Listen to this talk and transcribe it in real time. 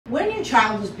a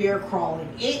child is bear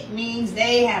crawling, it means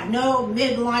they have no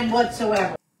midline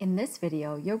whatsoever. In this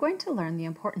video, you're going to learn the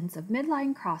importance of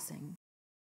midline crossing,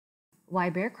 why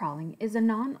bear crawling is a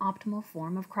non-optimal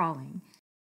form of crawling,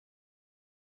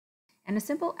 and a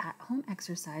simple at-home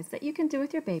exercise that you can do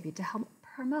with your baby to help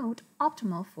promote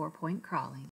optimal 4-point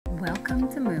crawling.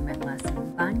 Welcome to Movement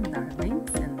Lesson. Find our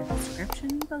links in the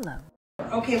description below.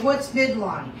 Okay, what's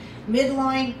midline?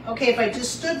 Midline, okay, if I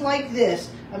just stood like this,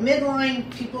 a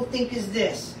midline people think is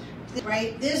this,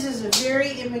 right? This is a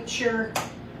very immature,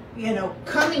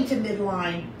 coming to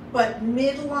midline, but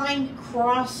midline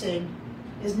crossing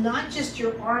is not just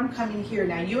your arm coming here.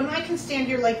 Now, you and I can stand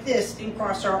here like this and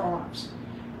cross our arms,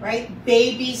 right?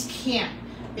 Babies can't.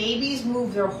 Babies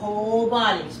move their whole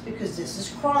bodies because this is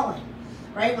crawling,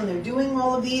 right? When they're doing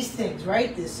all of these things,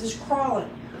 right? This is crawling.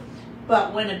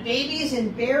 But when a baby is in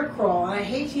bear crawl, and I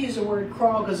hate to use the word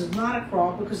crawl because it's not a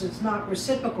crawl, because it's not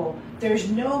reciprocal, there's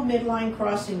no midline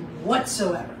crossing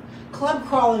whatsoever. Club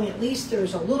crawling, at least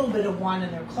there's a little bit of one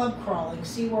in their club crawling.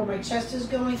 See where my chest is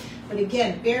going? But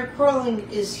again, bear crawling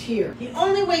is here. The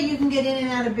only way you can get in and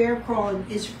out of bear crawling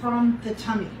is from the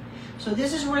tummy. So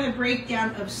this is where the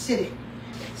breakdown of sitting.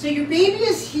 So your baby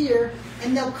is here,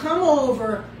 and they'll come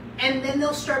over, and then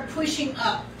they'll start pushing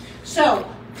up. So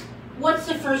what's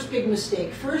the first big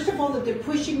mistake? First of all, that they're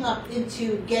pushing up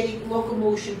into getting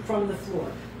locomotion from the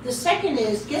floor. The second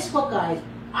is, guess what, guys?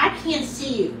 I can't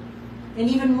see you. And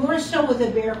even more so with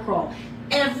a bear crawl.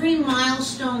 Every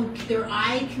milestone, their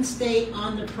eye can stay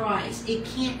on the prize. It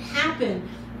can't happen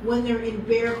when they're in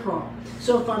bear crawl.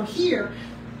 So if I'm here,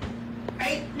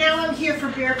 right now I'm here for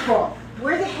bear crawl.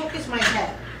 Where the heck is my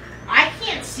head? I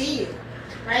can't see you,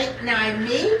 right? Now I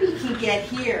maybe can get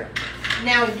here.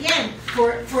 Now again,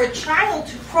 for a child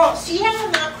to crawl, see how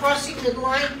I'm not crossing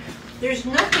midline? There's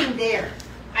nothing there.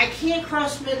 I can't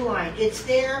cross midline. It's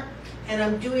there, and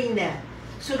I'm doing that.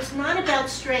 So it's not about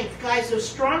strength. Guys, the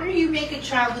stronger you make a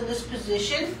child in this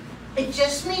position, it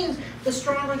just means the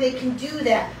stronger they can do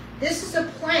that. This is a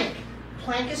plank.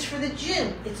 Plank is for the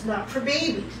gym. It's not for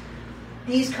babies.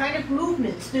 These kind of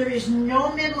movements, there is no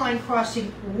midline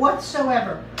crossing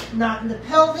whatsoever. Not in the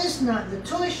pelvis, not in the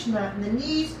tush, not in the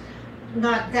knees,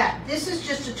 not that. This is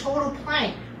just a total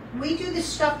plank. We do this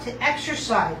stuff to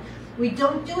exercise. We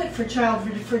don't do it for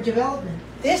for development.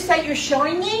 This that you're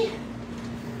showing me,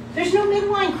 there's no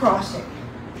midline crossing.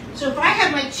 So if I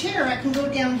have my chair, I can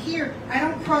go down here. I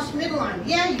don't cross midline.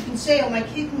 Yeah, you can say, oh, my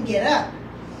kid can get up,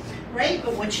 right?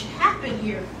 But what should happen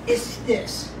here is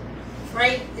this,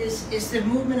 right? Is the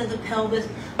movement of the pelvis.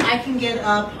 I can get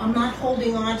up. I'm not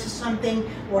holding on to something,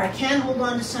 or I can hold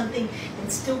on to something and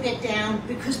still get down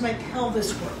because my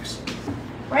pelvis works,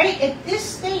 right? At this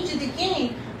stage of the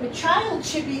game, a child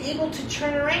should be able to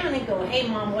turn around and go, hey,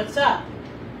 Mom, what's up?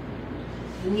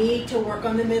 You need to work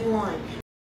on the midline.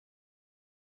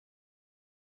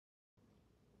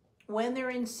 When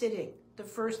they're in sitting, the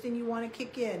first thing you want to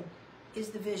kick in is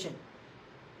the vision.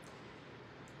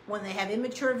 When they have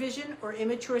immature vision or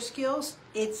immature skills,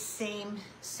 it's same,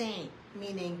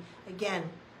 meaning, again,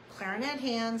 clarinet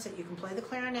hands that you can play the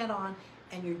clarinet on,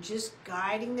 and you're just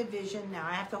guiding the vision. Now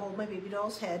I have to hold my baby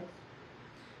doll's head,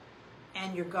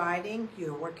 and you're guiding,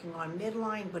 you're working on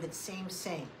midline, but it's same.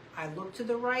 I look to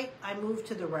the right, I move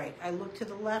to the right. I look to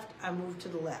the left, I move to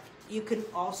the left. You can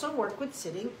also work with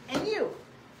sitting and you.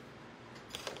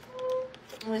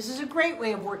 And this is a great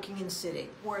way of working in sitting,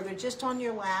 where they're just on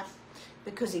your lap,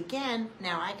 because again,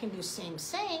 now I can do same,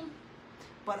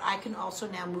 but I can also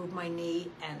now move my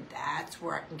knee, and that's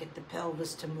where I can get the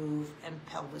pelvis to move and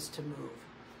pelvis to move,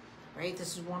 right?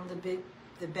 This is one of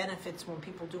the benefits when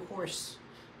people do horse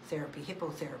therapy,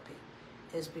 hippotherapy,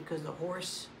 is because the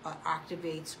horse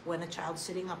activates when a child's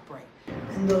sitting upright.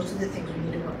 And those are the things we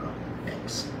need to work